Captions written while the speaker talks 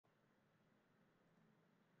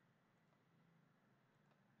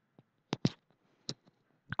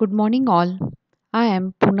Good morning, all. I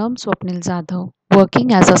am Poonam S Adhav,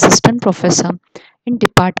 working as Assistant Professor in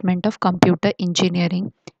Department of Computer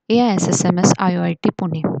Engineering, AISSMS IOIT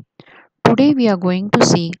Pune. Today, we are going to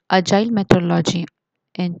see Agile Methodology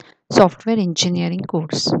in Software Engineering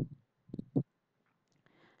course.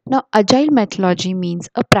 Now, Agile Methodology means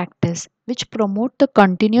a practice which promotes the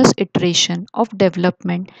continuous iteration of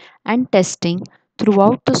development and testing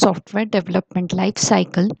throughout the software development life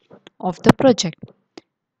cycle of the project.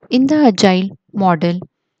 In the Agile model,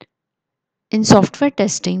 in software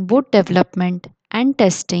testing, both development and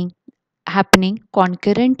testing happening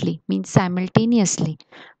concurrently means simultaneously,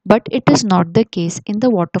 but it is not the case in the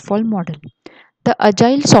waterfall model. The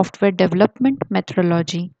agile software development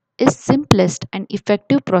methodology is simplest and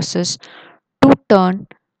effective process to turn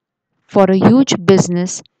for a huge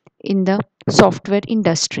business in the software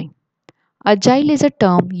industry. Agile is a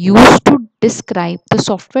term used to describe the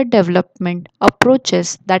software development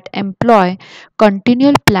approaches that employ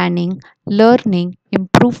continual planning, learning,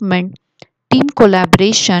 improvement, team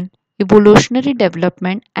collaboration, evolutionary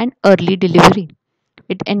development, and early delivery.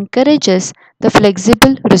 It encourages the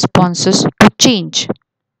flexible responses to change.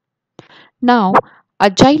 Now,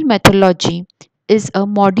 Agile methodology is a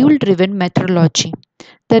module driven methodology.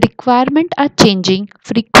 The requirements are changing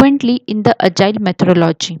frequently in the Agile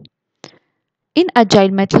methodology. In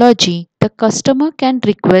Agile methodology, the customer can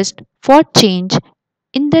request for change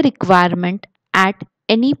in the requirement at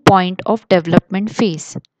any point of development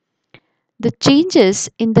phase. The changes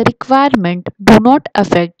in the requirement do not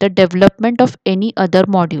affect the development of any other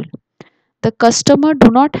module. The customer do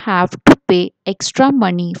not have to pay extra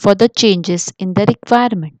money for the changes in the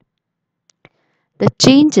requirement. The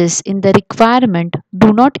changes in the requirement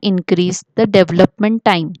do not increase the development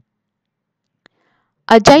time.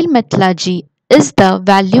 Agile methodology is the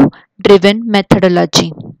value driven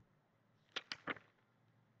methodology.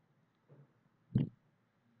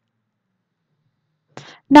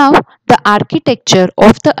 Now, the architecture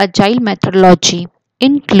of the agile methodology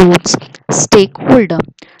includes stakeholder.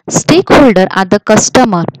 Stakeholder are the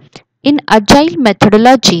customer. In agile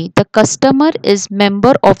methodology, the customer is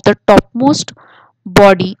member of the topmost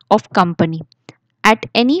body of company. At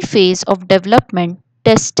any phase of development,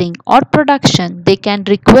 testing or production, they can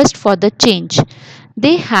request for the change.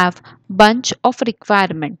 They have bunch of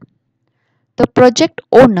requirement. The project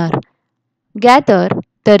owner gather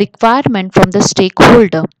the requirement from the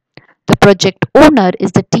stakeholder. The project owner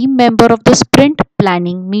is the team member of the sprint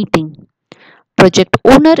planning meeting. Project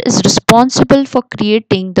owner is responsible for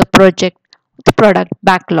creating the product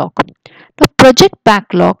backlog. The project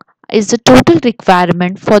backlog is the total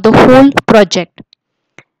requirement for the whole project.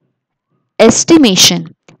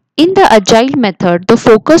 Estimation. In the agile method, the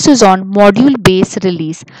focus is on module based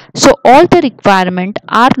release, so all the requirements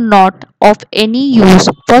are not of any use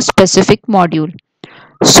for specific module.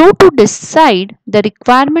 So to decide the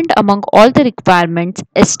requirement among all the requirements,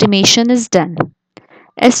 estimation is done.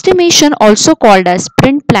 Estimation, also called as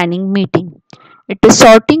sprint planning meeting. It is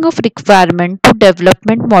sorting of requirement to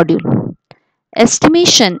development module.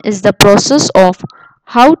 Estimation is the process of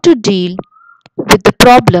how to deal with the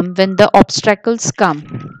problem when the obstacles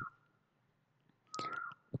come.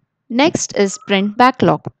 Next is sprint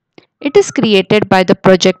backlog. It is created by the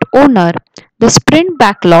project owner. The sprint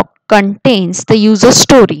backlog contains the user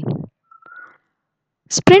story.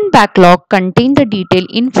 Sprint backlog contains the detailed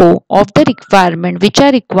info of the requirement which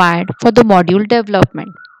are required for the module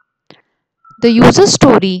development. The user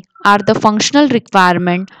story are the functional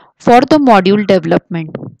requirement for the module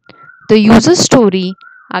development. The user story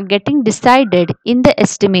are getting decided in the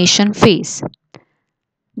estimation phase.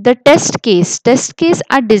 The test case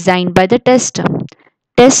are designed by the tester.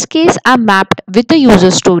 Test case are mapped with the user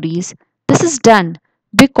stories. This is done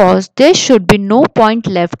because there should be no point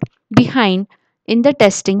left behind in the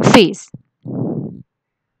testing phase.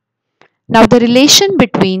 Now the relation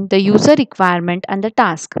between the user requirement and the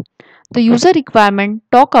task. The user requirement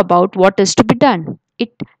talk about what is to be done.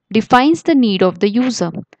 It defines the need of the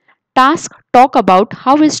user. Task talk about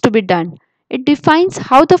how is to be done. It defines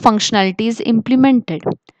how the functionality is implemented.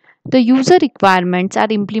 The user requirements are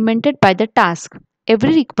implemented by the task.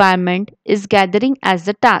 Every requirement is gathering as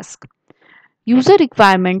the task. User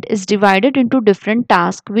requirement is divided into different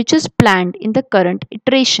tasks which is planned in the current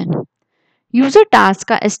iteration. User tasks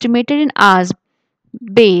are estimated in hours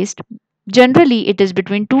based. Generally, it is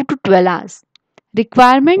between 2 to 12 hours.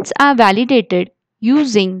 Requirements are validated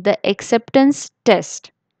using the acceptance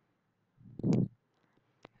test.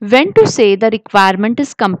 When to say the requirement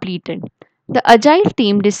is completed? The agile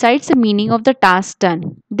team decides the meaning of the task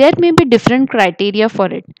done. There may be different criteria for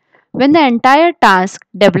it. When the entire task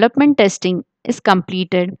development testing is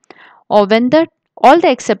completed, or when all the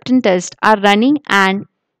acceptance tests are running and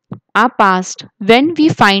are passed. When we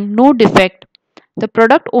find no defect, the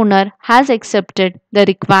product owner has accepted the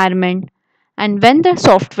requirement, and when the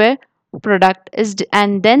software product is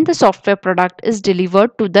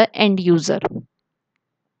delivered to the end user.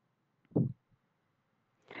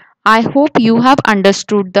 I hope you have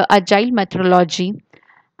understood the agile methodology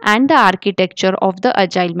and the architecture of the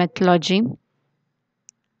agile methodology.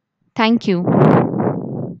 Thank you.